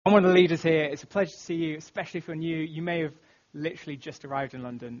I'm one of the leaders here. It's a pleasure to see you, especially if you're new. You may have literally just arrived in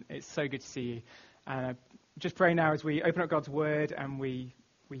London. It's so good to see you. And just pray now as we open up God's Word and we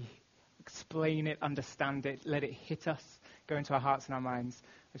explain it, understand it, let it hit us, go into our hearts and our minds.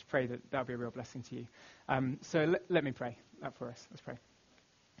 Let's pray that that'll be a real blessing to you. So let me pray that for us. Let's pray.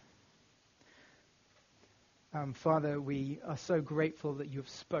 Father, we are so grateful that you have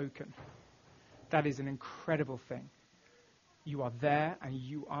spoken. That is an incredible thing. You are there and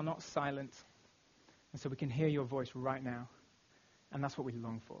you are not silent. And so we can hear your voice right now. And that's what we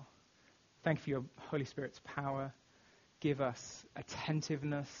long for. Thank you for your Holy Spirit's power. Give us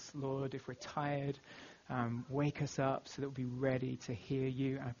attentiveness, Lord, if we're tired. Wake us up so that we'll be ready to hear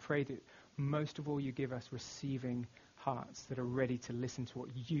you. I pray that most of all you give us receiving hearts that are ready to listen to what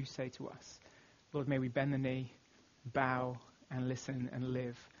you say to us. Lord, may we bend the knee, bow, and listen and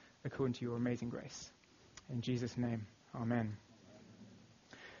live according to your amazing grace. In Jesus' name. Amen.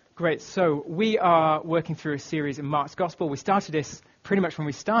 Great. So we are working through a series in Mark's Gospel. We started this pretty much when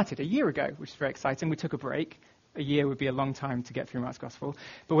we started a year ago, which is very exciting. We took a break. A year would be a long time to get through Mark's Gospel.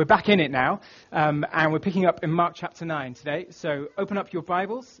 But we're back in it now. And we're picking up in Mark chapter 9 today. So open up your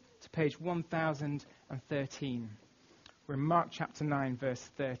Bibles to page 1013. We're in Mark chapter 9, verse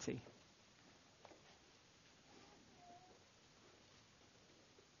 30.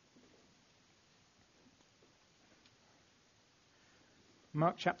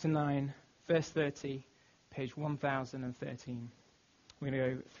 Mark chapter 9, verse 30, page 1013. We're going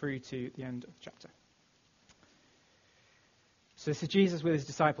to go through to the end of the chapter. So this is Jesus with his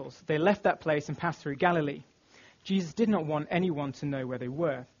disciples. They left that place and passed through Galilee. Jesus did not want anyone to know where they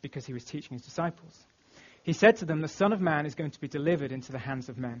were because he was teaching his disciples. He said to them, "The Son of Man is going to be delivered into the hands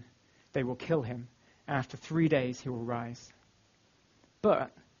of men. They will kill him, and after 3 days he will rise."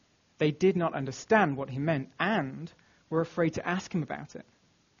 But they did not understand what he meant and were afraid to ask him about it.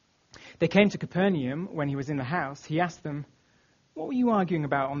 They came to Capernaum when he was in the house. He asked them, "What were you arguing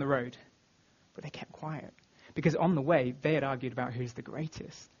about on the road?" But they kept quiet, because on the way they had argued about who's the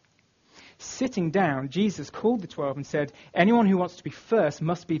greatest. Sitting down, Jesus called the 12 and said, "Anyone who wants to be first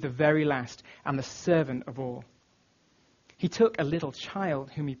must be the very last and the servant of all." He took a little child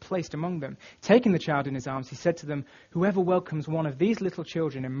whom he placed among them. Taking the child in his arms, he said to them, "Whoever welcomes one of these little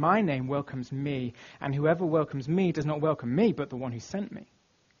children in my name welcomes me, and whoever welcomes me does not welcome me, but the one who sent me."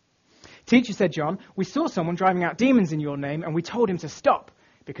 "Teacher," said John, "we saw someone driving out demons in your name, and we told him to stop,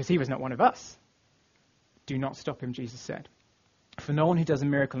 because he was not one of us." "Do not stop him," Jesus said. "For no one who does a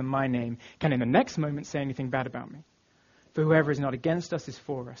miracle in my name can in the next moment say anything bad about me. For whoever is not against us is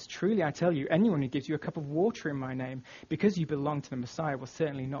for us. Truly, I tell you, anyone who gives you a cup of water in my name, because you belong to the Messiah, will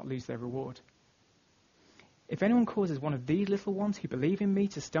certainly not lose their reward. If anyone causes one of these little ones who believe in me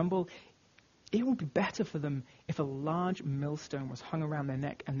to stumble, it would be better for them if a large millstone was hung around their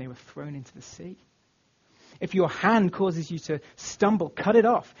neck and they were thrown into the sea. If your hand causes you to stumble, cut it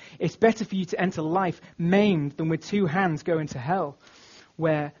off. It's better for you to enter life maimed than with 2 hands go into hell,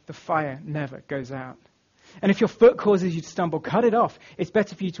 where the fire never goes out. And if your foot causes you to stumble, cut it off. It's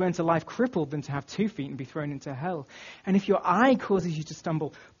better for you to enter life crippled than to have 2 feet and be thrown into hell. And if your eye causes you to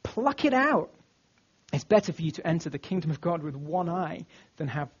stumble, pluck it out. It's better for you to enter the kingdom of God with 1 eye than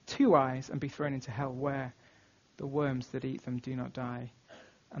have 2 eyes and be thrown into hell, where the worms that eat them do not die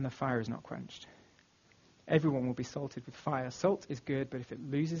and the fire is not quenched. Everyone will be salted with fire. Salt is good, but if it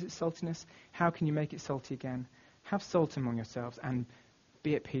loses its saltiness, how can you make it salty again? Have salt among yourselves and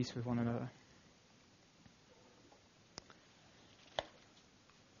be at peace with one another."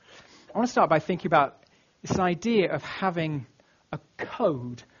 I want to start by thinking about this idea of having a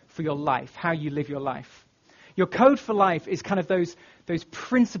code for your life, how you live your life. Your code for life is kind of those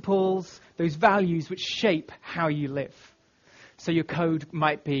principles, those values which shape how you live. So your code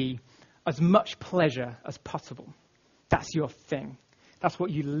might be as much pleasure as possible. That's your thing. That's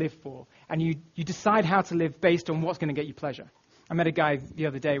what you live for. And you decide how to live based on what's going to get you pleasure. I met a guy the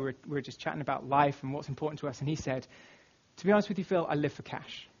other day, we were just chatting about life and what's important to us, and he said, "To be honest with you, Phil, I live for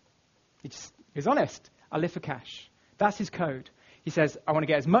cash." He was honest. "I live for cash." That's his code. He says, "I want to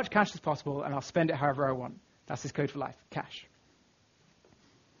get as much cash as possible and I'll spend it however I want." That's his code for life, cash.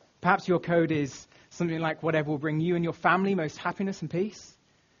 Perhaps your code is something like whatever will bring you and your family most happiness and peace.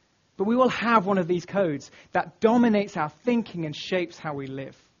 But we all have one of these codes that dominates our thinking and shapes how we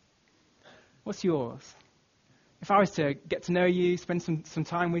live. What's yours? If I was to get to know you, spend some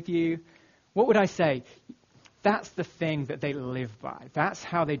time with you, what would I say? That's the thing that they live by. That's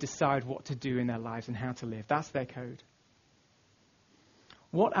how they decide what to do in their lives and how to live. That's their code.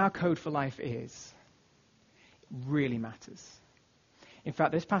 What our code for life is really matters. In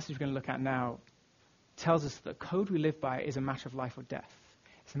fact, this passage we're going to look at now tells us that the code we live by is a matter of life or death.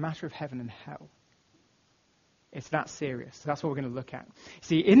 It's a matter of heaven and hell. It's that serious. That's what we're going to look at.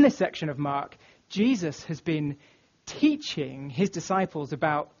 See, in this section of Mark, Jesus has been teaching his disciples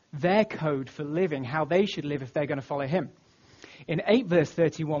about their code for living, how they should live if they're going to follow him. In 8 verse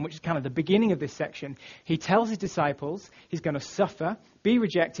 31, which is kind of the beginning of this section, he tells his disciples he's going to suffer, be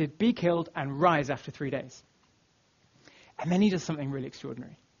rejected, be killed, and rise after 3 days. And then he does something really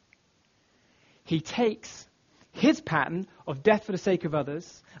extraordinary. He takes his pattern of death for the sake of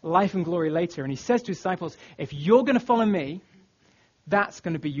others, life and glory later, and he says to his disciples, if you're going to follow me, that's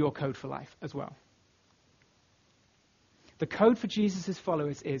going to be your code for life as well. The code for Jesus'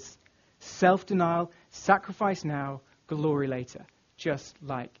 followers is self-denial, sacrifice now, glory later, just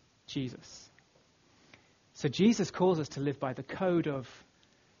like Jesus. So Jesus calls us to live by the code of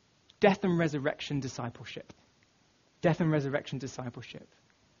death and resurrection discipleship. Death and resurrection discipleship.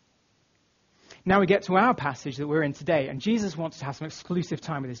 Now we get to our passage that we're in today, and Jesus wants to have some exclusive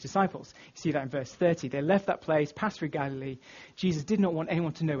time with his disciples. You see that in verse 30. They left that place, passed through Galilee. Jesus did not want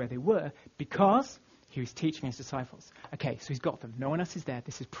anyone to know where they were because he was teaching his disciples. Okay, so he's got them. No one else is there.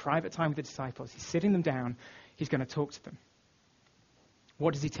 This is private time with the disciples. He's sitting them down. He's going to talk to them.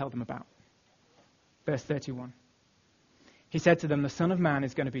 What does he tell them about? Verse 31. He said to them, the Son of Man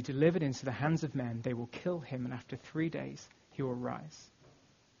is going to be delivered into the hands of men. They will kill him, and after 3 days he will rise.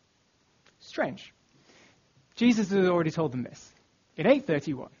 Strange. Jesus has already told them this. In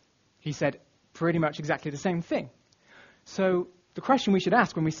 8:31, he said pretty much exactly the same thing. So the question we should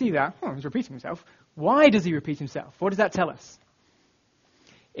ask when we see that, he's repeating himself. Why does he repeat himself? What does that tell us?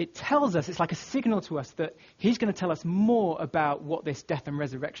 It tells us, it's like a signal to us that he's going to tell us more about what this death and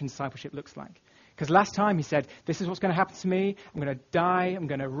resurrection discipleship looks like. Because last time he said, this is what's going to happen to me. I'm going to die. I'm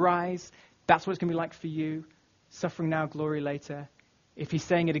going to rise. That's what it's going to be like for you. Suffering now, glory later. If he's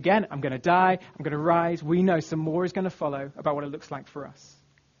saying it again, I'm going to die. I'm going to rise. We know some more is going to follow about what it looks like for us.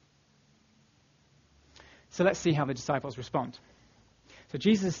 So let's see how the disciples respond. So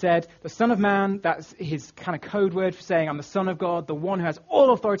Jesus said, the Son of Man, that's his kind of code word for saying, I'm the Son of God, the one who has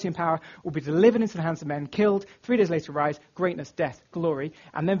all authority and power, will be delivered into the hands of men, killed, 3 days later rise, greatness, death, glory.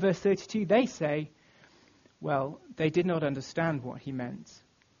 And then verse 32, they say, well, they did not understand what he meant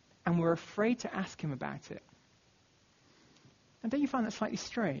and were afraid to ask him about it. And don't you find that slightly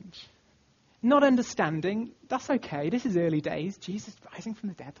strange? Not understanding, that's okay. This is early days. Jesus rising from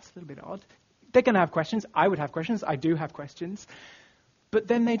the dead, that's a little bit odd. They're going to have questions. I would have questions. I do have questions. But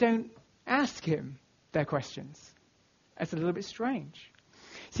then they don't ask him their questions. It's a little bit strange.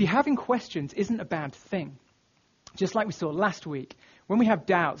 See, having questions isn't a bad thing. Just like we saw last week, when we have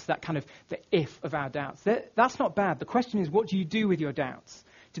doubts, that kind of the if of our doubts, that's not bad. The question is, what do you do with your doubts?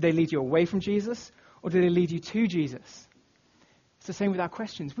 Do they lead you away from Jesus, or do they lead you to Jesus? It's the same with our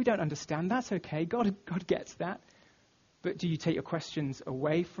questions. We don't understand. That's okay. God gets that. But do you take your questions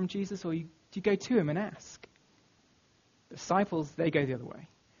away from Jesus, or do you go to him and ask? The disciples, they go the other way.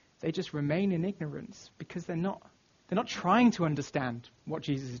 They just remain in ignorance because they're not trying to understand what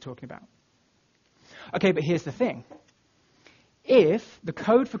Jesus is talking about. Okay, but here's the thing. If the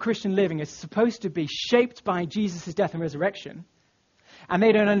code for Christian living is supposed to be shaped by Jesus' death and resurrection, and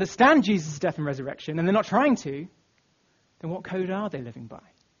they don't understand Jesus' death and resurrection, and they're not trying to, then what code are they living by?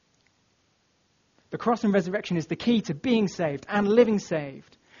 The cross and resurrection is the key to being saved and living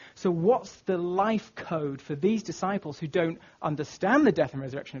saved. So what's the life code for these disciples who don't understand the death and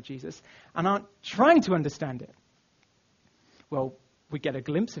resurrection of Jesus and aren't trying to understand it? Well, we get a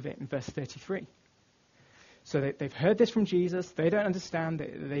glimpse of it in verse 33. So they've heard this from Jesus. They don't understand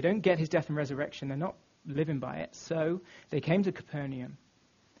it. They don't get his death and resurrection. They're not living by it. So they came to Capernaum.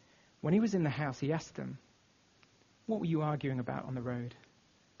 When he was in the house, he asked them, what were you arguing about on the road?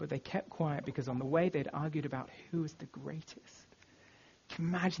 But they kept quiet because on the way they'd argued about who was the greatest. Can you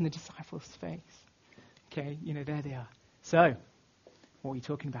imagine the disciples' face? Okay, there they are. So, what were you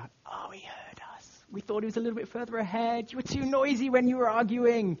talking about? Oh, he heard us. We thought he was a little bit further ahead. You were too noisy when you were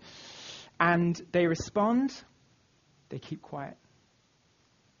arguing. And they respond. They keep quiet.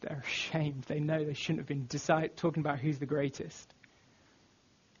 They're ashamed. They know they shouldn't have been talking about who's the greatest.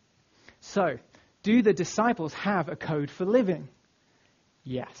 So, do the disciples have a code for living?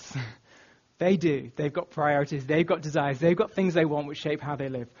 Yes. They do. They've got priorities. They've got desires. They've got things they want which shape how they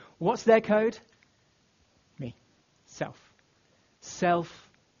live. What's their code? Me. Self.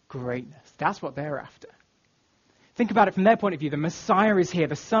 Self-greatness. That's what they're after. Think about it from their point of view. The Messiah is here,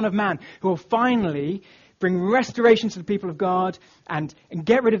 the Son of Man, who will finally bring restoration to the people of God and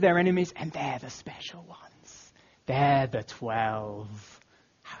get rid of their enemies. And they're the special ones. They're the 12.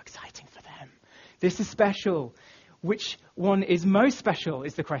 How exciting for them. This is special. Which one is most special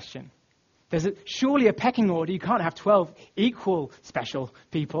is the question. There's surely a pecking order. You can't have 12 equal special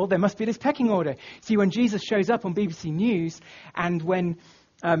people. There must be this pecking order. See, when Jesus shows up on BBC News, and when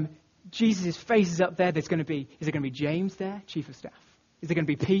Jesus' face is up there, is there going to be James there, chief of staff? Is there going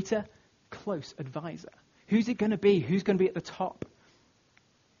to be Peter, close advisor? Who's it going to be? Who's going to be at the top?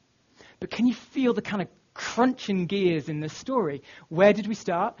 But can you feel the kind of crunching gears in this story? Where did we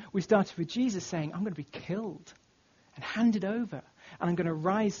start? We started with Jesus saying, I'm going to be killed and handed over, and I'm going to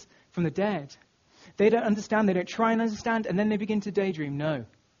rise from the dead. They don't understand. They don't try and understand, and then they begin to daydream. No,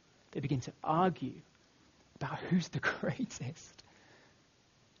 they begin to argue about who's the greatest.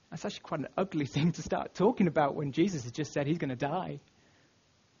 That's actually quite an ugly thing to start talking about when Jesus has just said he's going to die.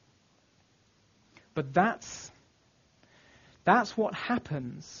 But that's what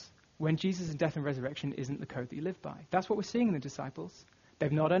happens when Jesus' death and resurrection isn't the code that you live by. That's what we're seeing in the disciples.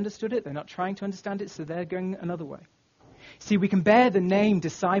 They've not understood it. They're not trying to understand it, so they're going another way. See, we can bear the name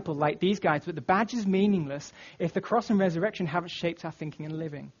disciple like these guys, but the badge is meaningless if the cross and resurrection haven't shaped our thinking and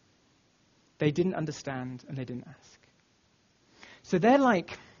living. They didn't understand and they didn't ask. So they're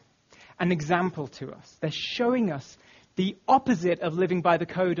like an example to us. They're showing us the opposite of living by the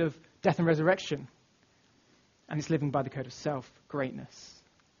code of death and resurrection. And it's living by the code of self-greatness.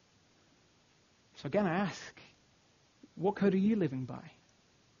 So again, I ask, what code are you living by?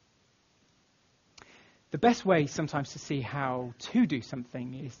 The best way sometimes to see how to do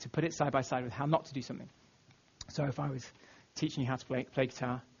something is to put it side by side with how not to do something. So if I was teaching you how to play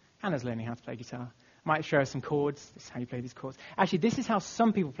guitar, Hannah's learning how to play guitar, I might show her some chords. This is how you play these chords. Actually, this is how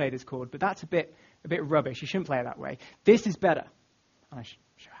some people play this chord, but that's a bit rubbish. You shouldn't play it that way. This is better. And I should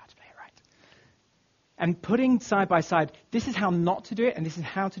show her how to play it right. And putting side by side, this is how not to do it, and this is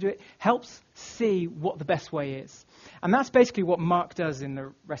how to do it, helps see what the best way is. And that's basically what Mark does in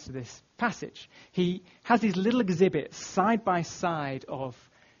the rest of this passage. He has these little exhibits side by side of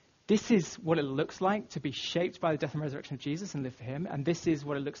this is what it looks like to be shaped by the death and resurrection of Jesus and live for him, and this is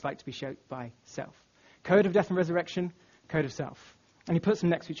what it looks like to be shaped by self. Code of death and resurrection, code of self. And he puts them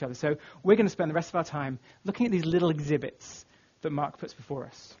next to each other. So we're going to spend the rest of our time looking at these little exhibits that Mark puts before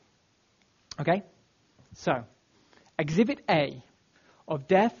us. Okay? So, exhibit A of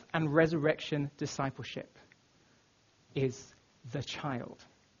death and resurrection discipleship is the child.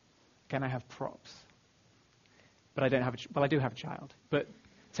 Again, I have props. But I don't have I do have a child. But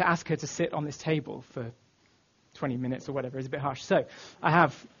to ask her to sit on this table for 20 minutes or whatever is a bit harsh. So, I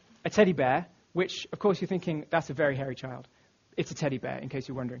have a teddy bear, which, of course, you're thinking, that's a very hairy child. It's a teddy bear, in case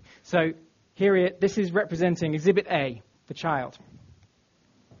you're wondering. So, this is representing exhibit A, the child.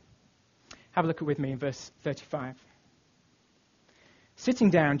 Have a look with me in verse 35. Sitting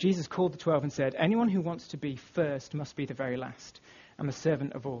down, Jesus called the 12 and said, anyone who wants to be first must be the very last, and the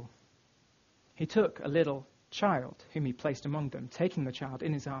servant of all. He took a little child, whom he placed among them. Taking the child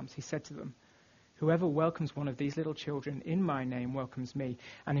in his arms, he said to them, whoever welcomes one of these little children in my name welcomes me,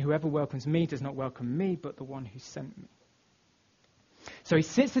 and whoever welcomes me does not welcome me, but the one who sent me. So he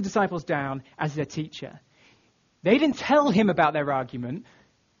sits the disciples down as their teacher. They didn't tell him about their argument,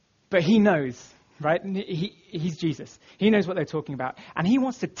 but he knows, right? He's Jesus. He knows what they're talking about. And he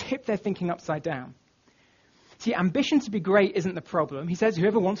wants to tip their thinking upside down. See, ambition to be great isn't the problem. He says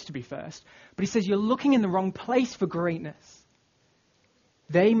whoever wants to be first. But he says you're looking in the wrong place for greatness.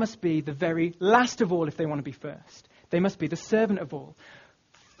 They must be the very last of all if they want to be first. They must be the servant of all.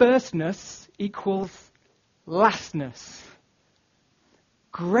 Firstness equals lastness.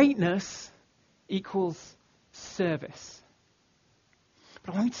 Greatness equals service.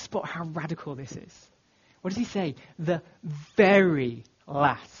 But I want you to spot how radical this is. What does he say? The very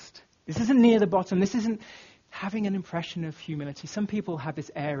last. This isn't near the bottom. This isn't having an impression of humility. Some people have this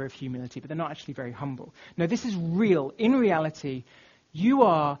air of humility, but they're not actually very humble. No, this is real. In reality, you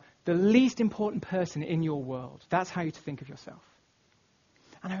are the least important person in your world. That's how you to think of yourself.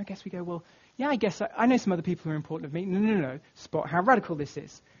 And I guess we go, well, yeah, I guess I know some other people who are important to me. No. Spot how radical this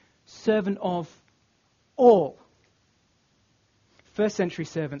is. Servant of all. First century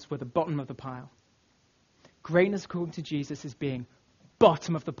servants were the bottom of the pile. Greatness, according to Jesus, is being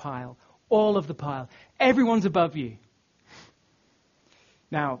bottom of the pile, all of the pile. Everyone's above you.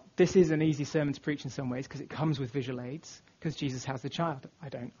 Now, this is an easy sermon to preach in some ways because it comes with visual aids, because Jesus has the child. I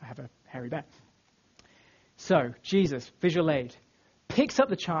don't. I have a hairy bear. So, Jesus, visual aid, picks up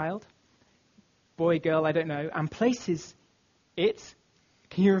the child, boy, girl, I don't know, and places it,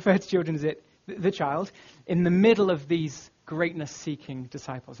 can you refer to children as it, the child, in the middle of these greatness-seeking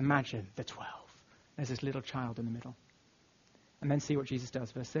disciples. Imagine the 12. There's this little child in the middle. And then see what Jesus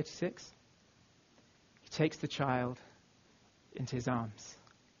does. Verse 36. He takes the child into his arms.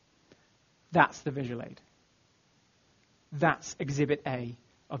 That's the visual aid. That's exhibit A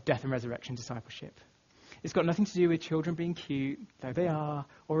of death and resurrection discipleship. It's got nothing to do with children being cute, though they are,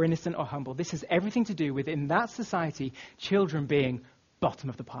 or innocent or humble. This has everything to do with, in that society, children being bottom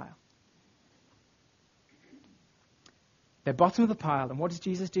of the pile. They're bottom of the pile, and what does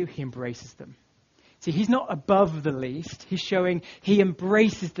Jesus do? He embraces them. See, he's not above the least. He's showing he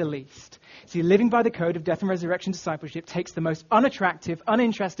embraces the least. See, living by the code of death and resurrection discipleship takes the most unattractive,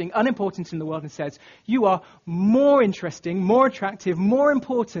 uninteresting, unimportant in the world and says, you are more interesting, more attractive, more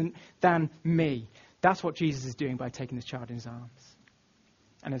important than me. That's what Jesus is doing by taking this child in his arms.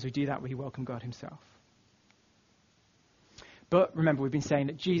 And as we do that, we welcome God himself. But remember, we've been saying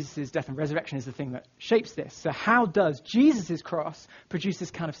that Jesus' death and resurrection is the thing that shapes this. So how does Jesus' cross produce this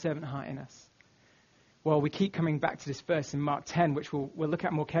kind of servant heart in us? Well, we keep coming back to this verse in Mark 10, which we'll look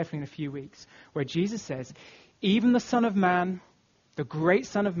at more carefully in a few weeks, where Jesus says, even the Son of Man, the great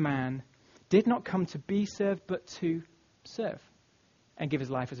Son of Man, did not come to be served, but to serve and give his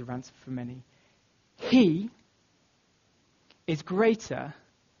life as a ransom for many. He is greater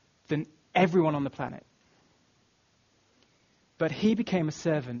than everyone on the planet. But he became a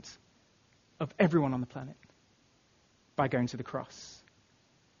servant of everyone on the planet by going to the cross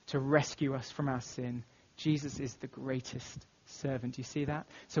to rescue us from our sin. Jesus is the greatest servant. Do you see that?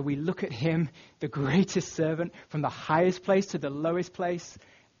 So we look at him, the greatest servant, from the highest place to the lowest place,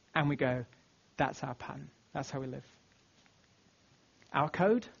 and we go, that's our pattern. That's how we live. Our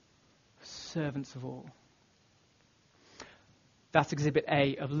code? Servants of all. That's exhibit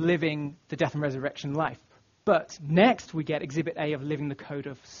A of living the death and resurrection life. But next we get exhibit A of living the code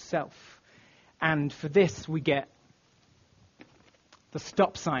of self. And for this we get the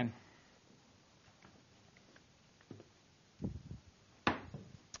stop sign.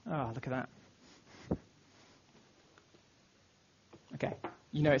 Oh, look at that. Okay,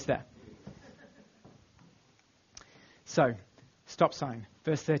 you know it's there. So, stop sign,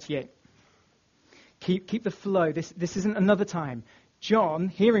 verse 38. Keep the flow. This isn't another time. John,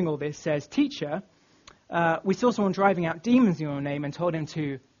 hearing all this, says, Teacher, we saw someone driving out demons in your name and told him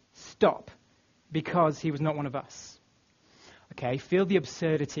to stop because he was not one of us. Okay, feel the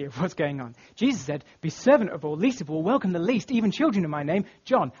absurdity of what's going on. Jesus said, be servant of all, least of all, welcome the least, even children in my name.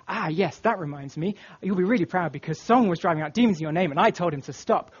 John, yes, that reminds me. You'll be really proud because someone was driving out demons in your name and I told him to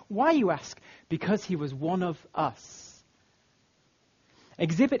stop. Why, you ask? Because he was one of us.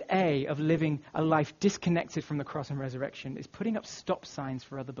 Exhibit A of living a life disconnected from the cross and resurrection is putting up stop signs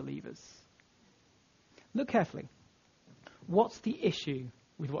for other believers. Look carefully. What's the issue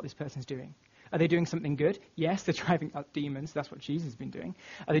with what this person's doing? Are they doing something good? Yes, they're driving out demons. That's what Jesus has been doing.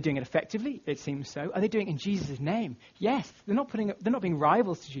 Are they doing it effectively? It seems so. Are they doing it in Jesus' name? Yes. They're not being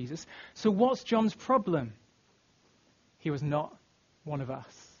rivals to Jesus. So what's John's problem? He was not one of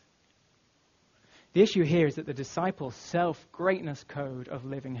us. The issue here is that the disciples' self-greatness code of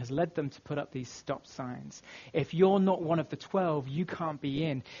living has led them to put up these stop signs. If you're not one of the 12, you can't be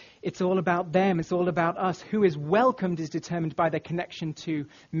in. It's all about them. It's all about us. Who is welcomed is determined by their connection to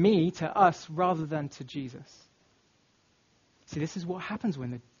me, to us, rather than to Jesus. See, this is what happens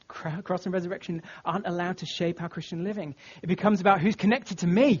when the cross and resurrection aren't allowed to shape our Christian living. It becomes about who's connected to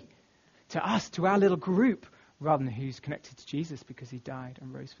me, to us, to our little group, rather than who's connected to Jesus because he died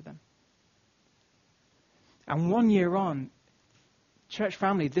and rose for them. And 1 year on, church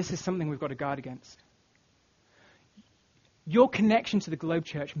family, this is something we've got to guard against. Your connection to the Globe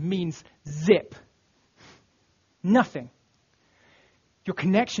Church means zip. Nothing. Your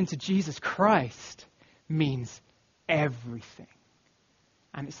connection to Jesus Christ means everything.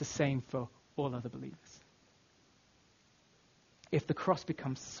 And it's the same for all other believers. If the cross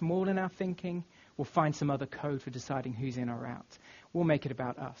becomes small in our thinking, we'll find some other code for deciding who's in or out. We'll make it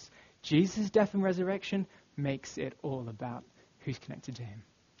about us. Jesus' death and resurrection makes it all about who's connected to him.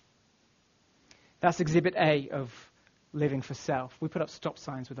 That's exhibit A of living for self. We put up stop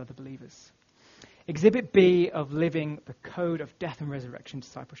signs with other believers. Exhibit B of living the code of death and resurrection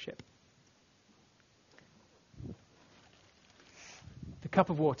discipleship. The cup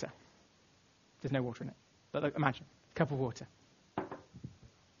of water. There's no water in it. But look, imagine, cup of water.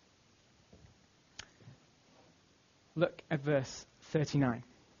 Look at verse 39.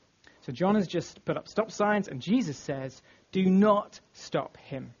 So John has just put up stop signs, and Jesus says, do not stop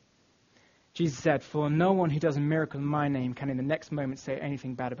him. Jesus said, for no one who does a miracle in my name can in the next moment say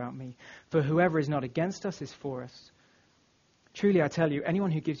anything bad about me. For whoever is not against us is for us. Truly I tell you,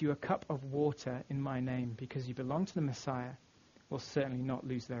 anyone who gives you a cup of water in my name because you belong to the Messiah will certainly not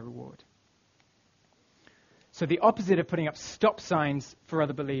lose their reward. So the opposite of putting up stop signs for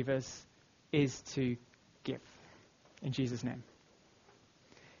other believers is to give in Jesus' name.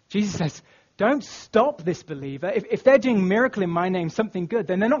 Jesus says, Don't stop this believer. If they're doing a miracle in my name, something good,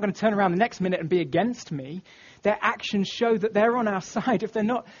 then they're not going to turn around the next minute and be against me. Their actions show that they're on our side. If they're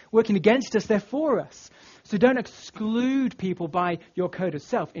not working against us, they're for us. So don't exclude people by your code of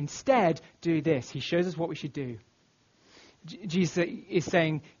self. Instead, do this. He shows us what we should do. Jesus is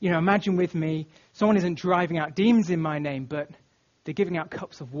saying, imagine with me, someone isn't driving out demons in my name, but they're giving out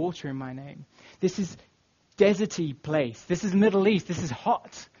cups of water in my name. This is deserty place. This is Middle East. This is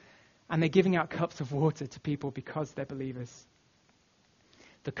hot. And they're giving out cups of water to people because they're believers.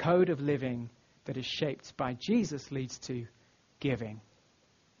 The code of living that is shaped by Jesus leads to giving,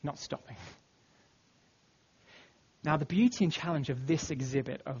 not stopping. Now, the beauty and challenge of this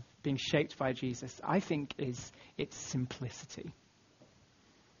exhibit of being shaped by Jesus, I think, is its simplicity.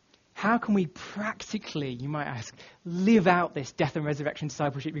 How can we practically, you might ask, live out this death and resurrection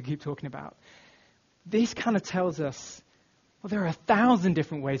discipleship we keep talking about? This kind of tells us, well, there are 1,000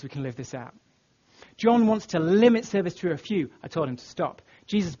 different ways we can live this out. John wants to limit service to a few. I told him to stop.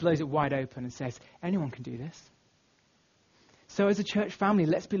 Jesus blows it wide open and says, anyone can do this. So as a church family,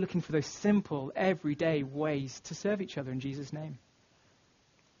 let's be looking for those simple, everyday ways to serve each other in Jesus' name.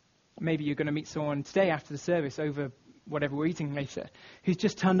 Maybe you're going to meet someone today after the service over whatever we're eating later who's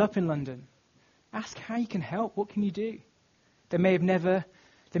just turned up in London. Ask how you can help. What can you do? They may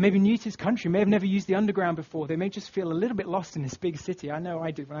be new to this country, may have never used the underground before. They may just feel a little bit lost in this big city. I know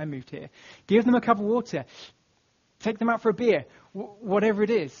I did when I moved here. Give them a cup of water. Take them out for a beer. Whatever it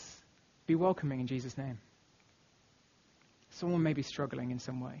is, be welcoming in Jesus' name. Someone may be struggling in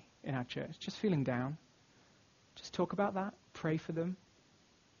some way in our church, just feeling down. Just talk about that. Pray for them.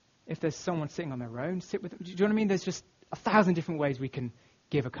 If there's someone sitting on their own, sit with them. Do you know what I mean? There's just 1,000 different ways we can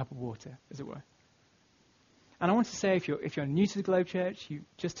give a cup of water, as it were. And I want to say, if you're new to the Globe Church, you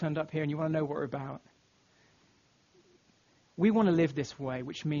just turned up here and you want to know what we're about, we want to live this way,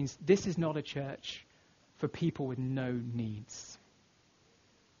 which means this is not a church for people with no needs.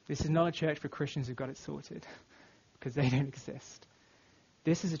 This is not a church for Christians who've got it sorted, because they don't exist.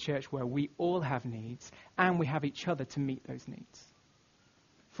 This is a church where we all have needs, and we have each other to meet those needs.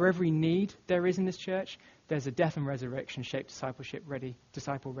 For every need there is in this church, there's a death and resurrection shaped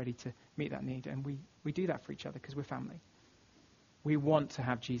disciple ready to meet that need. And we do that for each other because we're family. We want to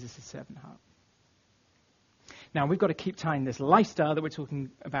have Jesus' servant heart. Now, we've got to keep tying this lifestyle that we're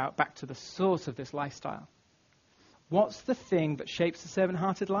talking about back to the source of this lifestyle. What's the thing that shapes the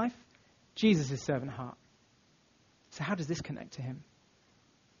servant-hearted life? Jesus' servant heart. So how does this connect to him?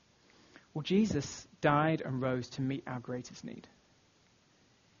 Well, Jesus died and rose to meet our greatest need.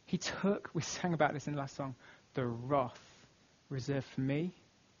 He took, we sang about this in the last song, the wrath reserved for me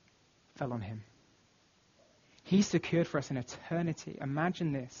fell on him. He secured for us an eternity.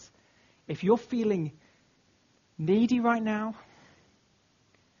 Imagine this. If you're feeling needy right now,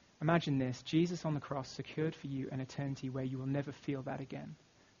 imagine this. Jesus on the cross secured for you an eternity where you will never feel that again.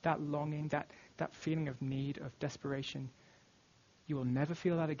 That longing, that feeling of need, of desperation, you will never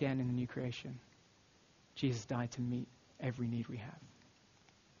feel that again in the new creation. Jesus died to meet every need we have.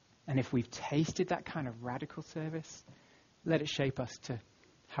 And if we've tasted that kind of radical service, let it shape us to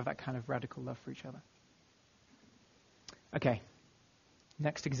have that kind of radical love for each other. Okay,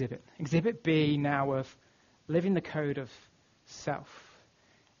 next exhibit. Exhibit B now of living the code of self.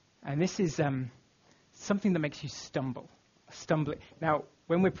 And this is something that makes you stumble. Now,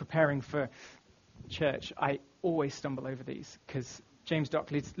 when we're preparing for church, I always stumble over these because James Dock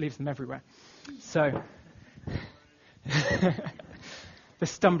leaves them everywhere. So, the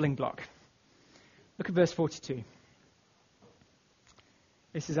stumbling block. Look at verse 42.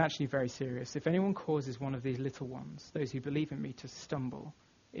 This is actually very serious. If anyone causes one of these little ones, those who believe in me, to stumble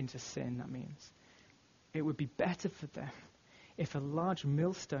into sin, that means, it would be better for them if a large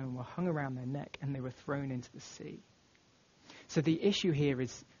millstone were hung around their neck and they were thrown into the sea. So the issue here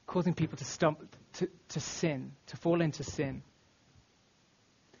is causing people to stumble, to sin, to fall into sin.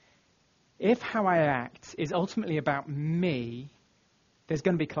 If how I act is ultimately about me, there's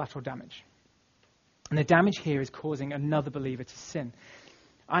going to be collateral damage. And the damage here is causing another believer to sin.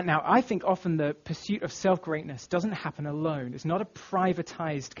 Now, I think often the pursuit of self-greatness doesn't happen alone. It's not a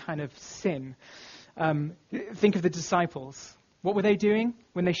privatized kind of sin. Think of the disciples. What were they doing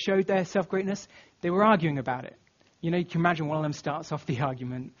when they showed their self-greatness? They were arguing about it. You can imagine one of them starts off the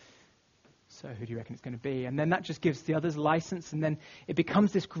argument. So who do you reckon it's going to be? And then that just gives the others license, and then it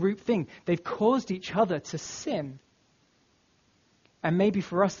becomes this group thing. They've caused each other to sin. And maybe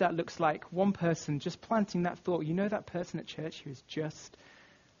for us that looks like one person just planting that thought. You know that person at church who is just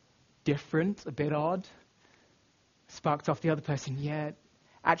different, a bit odd? Sparked off the other person. Yeah,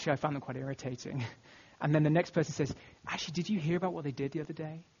 actually I found them quite irritating. And then the next person says, actually, did you hear about what they did the other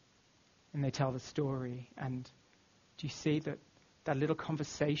day? And they tell the story. And do you see that little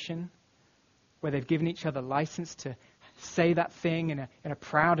conversation where they've given each other license to say that thing in a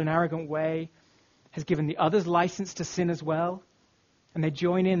proud and arrogant way has given the others license to sin as well? And they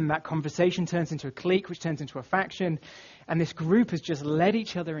join in, and that conversation turns into a clique, which turns into a faction. And this group has just led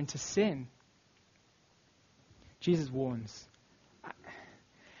each other into sin. Jesus warns,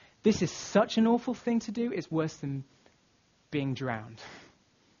 this is such an awful thing to do, it's worse than being drowned.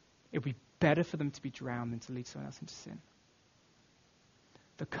 It would be better for them to be drowned than to lead someone else into sin.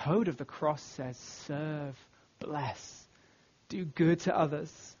 The code of the cross says, serve, bless, do good to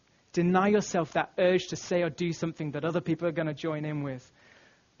others. Deny yourself that urge to say or do something that other people are going to join in with.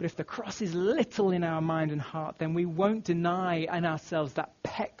 But if the cross is little in our mind and heart, then we won't deny in ourselves that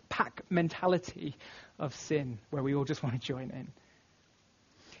pack mentality of sin where we all just want to join in.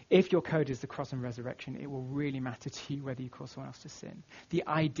 If your code is the cross and resurrection, it will really matter to you whether you cause someone else to sin. The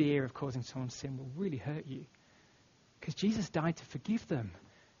idea of causing someone to sin will really hurt you because Jesus died to forgive them.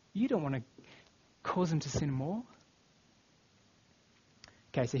 You don't want to cause them to sin more.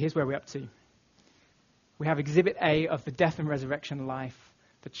 Okay, so here's where we're up to. We have Exhibit A of the death and resurrection life,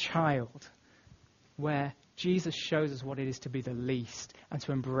 the child, where Jesus shows us what it is to be the least and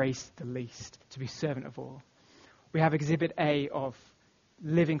to embrace the least, to be servant of all. We have Exhibit A of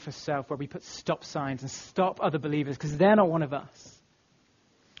living for self, where we put stop signs and stop other believers because they're not one of us.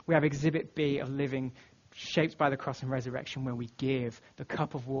 We have Exhibit B of living shaped by the cross and resurrection, where we give the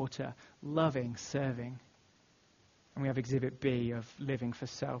cup of water, loving, serving. And we have Exhibit B of living for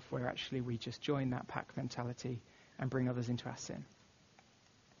self, where actually we just join that pack mentality and bring others into our sin.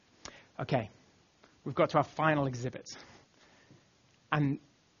 Okay, we've got to our final exhibit. And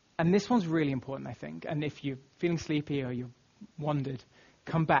this one's really important, I think. And if you're feeling sleepy or you've wandered,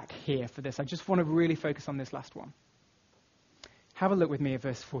 come back here for this. I just want to really focus on this last one. Have a look with me at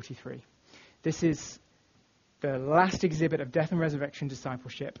verse 43. This is the last exhibit of death and resurrection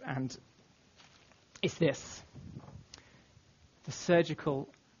discipleship, and it's this. The surgical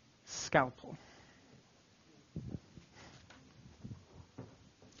scalpel.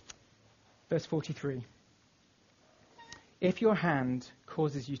 Verse 43. If your hand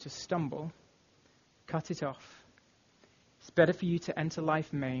causes you to stumble, cut it off. It's better for you to enter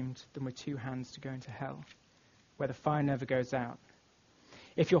life maimed than with two hands to go into hell, where the fire never goes out.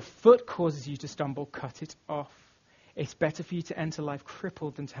 If your foot causes you to stumble, cut it off. It's better for you to enter life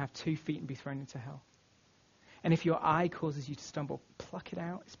crippled than to have 2 feet and be thrown into hell. And if your eye causes you to stumble, pluck it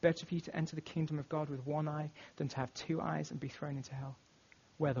out. It's better for you to enter the kingdom of God with 1 eye than to have 2 eyes and be thrown into hell,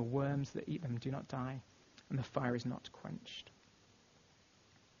 where the worms that eat them do not die and the fire is not quenched.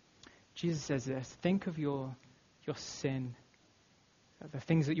 Jesus says this. Think of your sin, the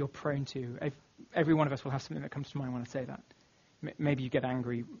things that you're prone to. Every one of us will have something that comes to mind when I say that. Maybe you get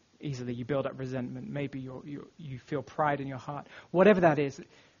angry easily. You build up resentment. Maybe you feel pride in your heart. Whatever that is,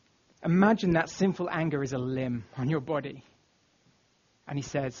 imagine that sinful anger is a limb on your body. And he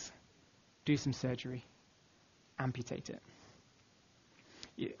says, do some surgery. Amputate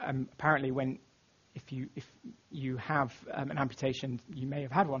it. Apparently, if you have an amputation, you may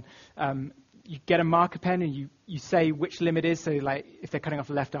have had one, you get a marker pen and you say which limb it is. So like if they're cutting off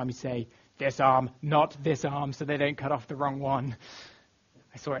the left arm, you say, this arm, not this arm, so they don't cut off the wrong one.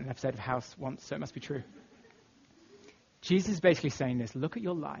 I saw it in an episode of House once, so it must be true. Jesus is basically saying this. Look at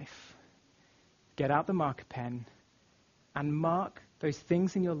your life. Get out the marker pen and mark those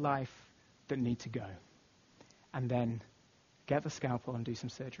things in your life that need to go. And then get the scalpel and do some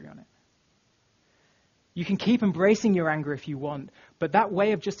surgery on it. You can keep embracing your anger if you want, but that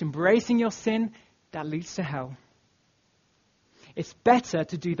way of just embracing your sin, that leads to hell. It's better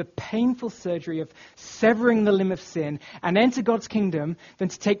to do the painful surgery of severing the limb of sin and enter God's kingdom than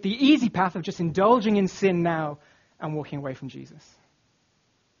to take the easy path of just indulging in sin now and walking away from Jesus.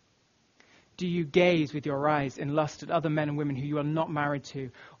 Do you gaze with your eyes in lust at other men and women who you are not married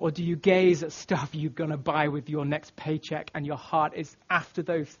to? Or do you gaze at stuff you're going to buy with your next paycheck and your heart is after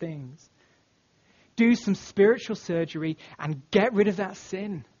those things? Do some spiritual surgery and get rid of that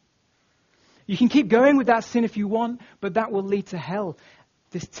sin. You can keep going with that sin if you want, but that will lead to hell,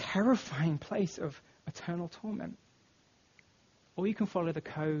 this terrifying place of eternal torment. Or you can follow the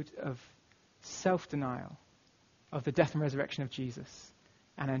code of self-denial, of the death and resurrection of Jesus,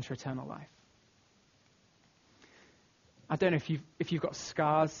 and enter eternal life. I don't know if you've got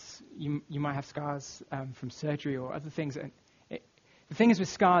scars. You might have scars from surgery or other things. The thing is with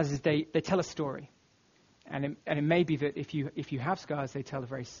scars is they tell a story. And it may be that if you have scars, they tell a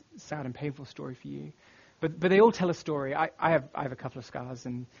very sad and painful story for you. But they all tell a story. I have a couple of scars,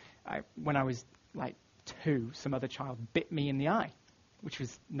 and when I was like 2, some other child bit me in the eye. which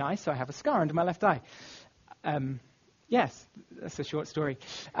was nice. So I have a scar under my left eye. Yes, that's a short story.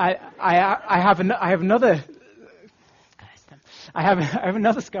 I have another. I have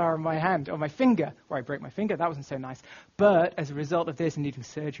another scar on my hand, on my finger, where I broke my finger. That wasn't so nice. But as a result of this and needing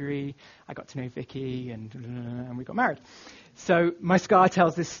surgery, I got to know Vicky and we got married. So my scar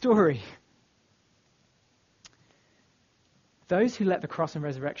tells this story. Those who let the cross and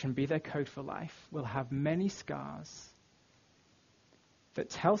resurrection be their code for life will have many scars that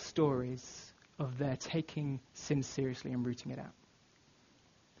tell stories of their taking sin seriously and rooting it out.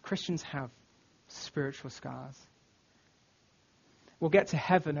 Christians have spiritual scars. We'll get to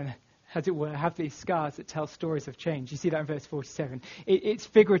heaven and, as it were, have these scars that tell stories of change. You see that in verse 47. It's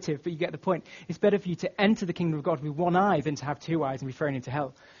figurative, but you get the point. It's better for you to enter the kingdom of God with one eye than to have two eyes and be thrown into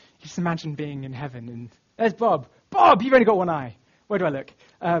hell. You just imagine being in heaven and there's Bob. Bob, you've only got one eye. Where do I look?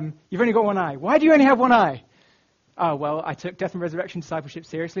 You've only got one eye. Why do you only have one eye? Oh, well, I took death and resurrection discipleship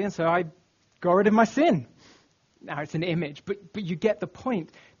seriously, and so I got rid of my sin. Now, it's an image, but you get the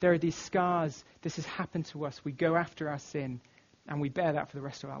point. There are these scars. This has happened to us. We go after our sin, and we bear that for the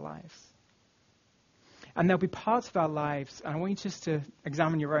rest of our lives. And there'll be parts of our lives, and I want you just to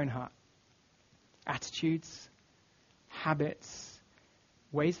examine your own heart. Attitudes, habits,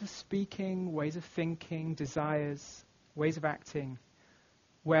 ways of speaking, ways of thinking, desires, ways of acting,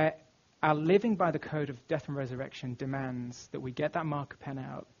 where our living by the code of death and resurrection demands that we get that marker pen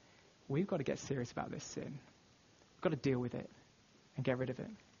out. We've got to get serious about this sin. We've got to deal with it and get rid of it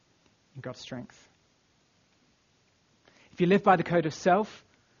in God's strength. If you live by the code of self,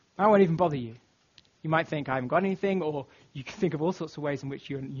 I won't even bother you. You might think, I haven't got anything, or you can think of all sorts of ways in which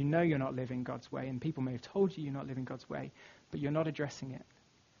you know you're not living God's way, and people may have told you you're not living God's way, but you're not addressing it.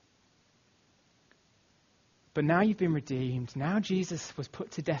 But now you've been redeemed. Now Jesus was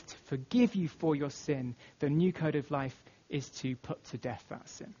put to death to forgive you for your sin. The new code of life is to put to death that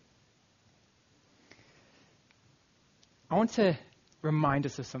sin. I want to remind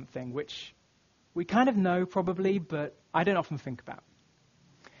us of something which we kind of know probably, but I don't often think about.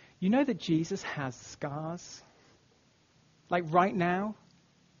 You know that Jesus has scars? Like right now,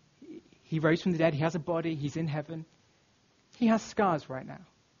 he rose from the dead, he has a body, he's in heaven. He has scars right now,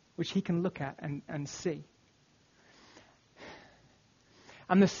 which he can look at and see.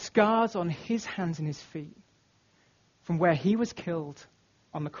 And the scars on his hands and his feet, from where he was killed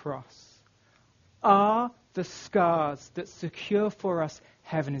on the cross, are the scars that secure for us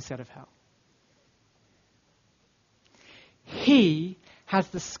heaven instead of hell. He has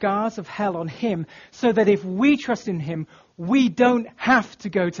the scars of hell on him, so that if we trust in him, we don't have to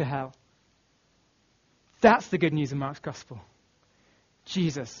go to hell. That's the good news of Mark's gospel.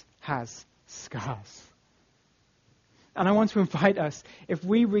 Jesus has scars. And I want to invite us, if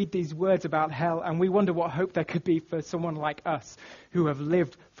we read these words about hell and we wonder what hope there could be for someone like us who have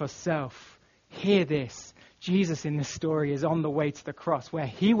lived for self, hear this. Jesus in this story is on the way to the cross where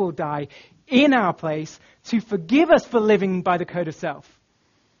he will die in our place to forgive us for living by the code of self.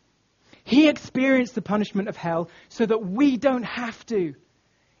 He experienced the punishment of hell so that we don't have to,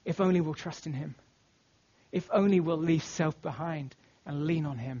 if only we'll trust in him. If only we'll leave self behind and lean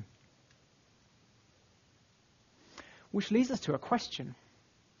on him. Which leads us to a question.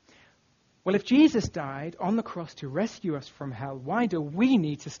 Well, if Jesus died on the cross to rescue us from hell, why do we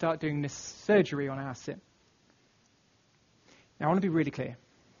need to start doing this surgery on our sin? Now, I want to be really clear.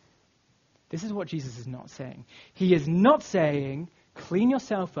 This is what Jesus is not saying. He is not saying, clean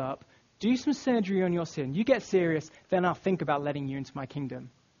yourself up, do some surgery on your sin. You get serious, then I'll think about letting you into my kingdom.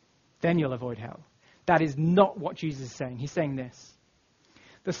 Then you'll avoid hell. That is not what Jesus is saying. He's saying this.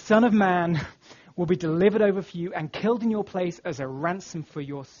 The Son of Man will be delivered over for you and killed in your place as a ransom for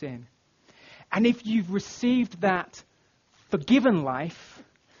your sin. And if you've received that forgiven life,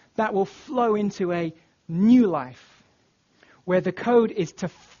 that will flow into a new life, where the code is to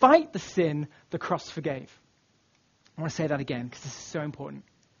fight the sin the cross forgave. I want to say that again, because this is so important.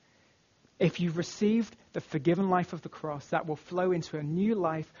 If you've received the forgiven life of the cross, that will flow into a new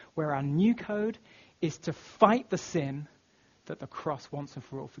life where our new code is to fight the sin that the cross once and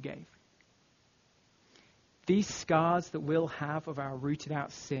for all forgave. These scars that we'll have of our rooted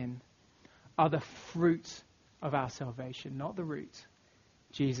out sin are the fruit of our salvation, not the root.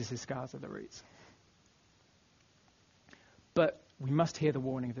 Jesus' scars are the roots. But we must hear the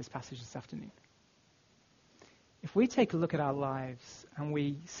warning of this passage this afternoon. If we take a look at our lives and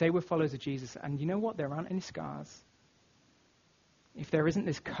we say we're followers of Jesus, and you know what? There aren't any scars. If there isn't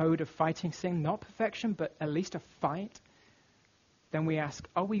this code of fighting sin, not perfection, but at least a fight, then we ask,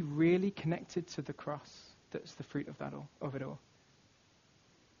 are we really connected to the cross that's the fruit of it all?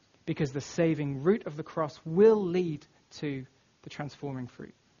 Because the saving root of the cross will lead to the transforming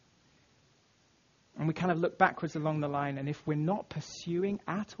fruit. And we kind of look backwards along the line, and if we're not pursuing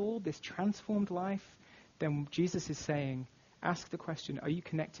at all this transformed life, then Jesus is saying, ask the question, are you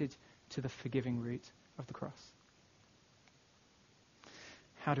connected to the forgiving root of the cross?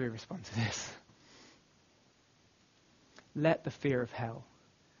 How do we respond to this? Let the fear of hell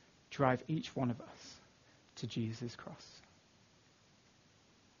drive each one of us to Jesus' cross.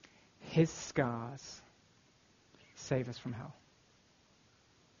 His scars save us from hell.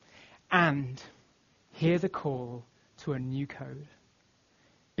 And hear the call to a new code.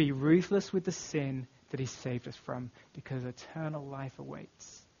 Be ruthless with the sin that he saved us from, because eternal life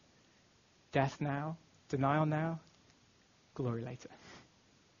awaits. Death now, denial now, glory later.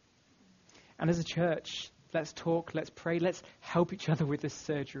 And as a church, let's talk, let's pray, let's help each other with this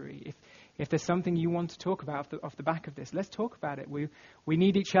surgery. If there's something you want to talk about off the back of this, let's talk about it. We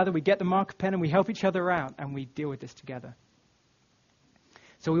need each other, we get the marker pen and we help each other out and we deal with this together.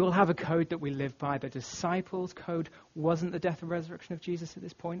 So we all have a code that we live by. The disciples' code wasn't the death and resurrection of Jesus at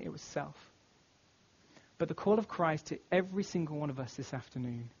this point, it was self. But the call of Christ to every single one of us this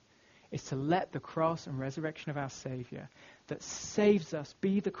afternoon is to let the cross and resurrection of our Savior that saves us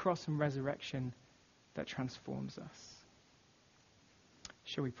be the cross and resurrection that transforms us.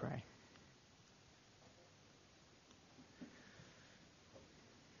 Shall we pray?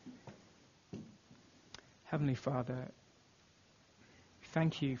 Heavenly Father,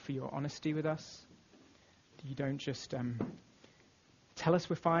 thank you for your honesty with us. You don't just tell us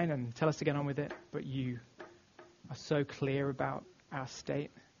we're fine and tell us to get on with it, but you are so clear about our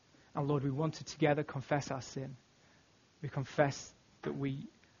state. And Lord, we want to together confess our sin. We confess that we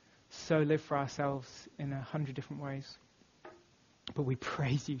so live for ourselves in 100 different ways. But we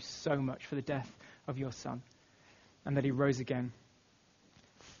praise you so much for the death of your Son and that he rose again.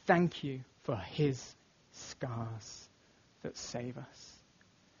 Thank you for his scars that save us.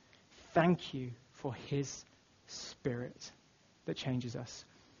 Thank you for his Spirit that changes us.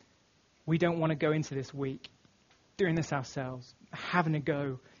 We don't want to go into this week doing this ourselves, having a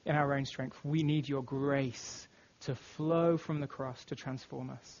go in our own strength. We need your grace to flow from the cross to transform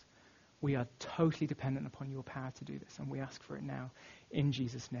us. We are totally dependent upon your power to do this, and we ask for it now in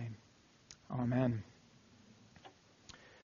Jesus' name. Amen.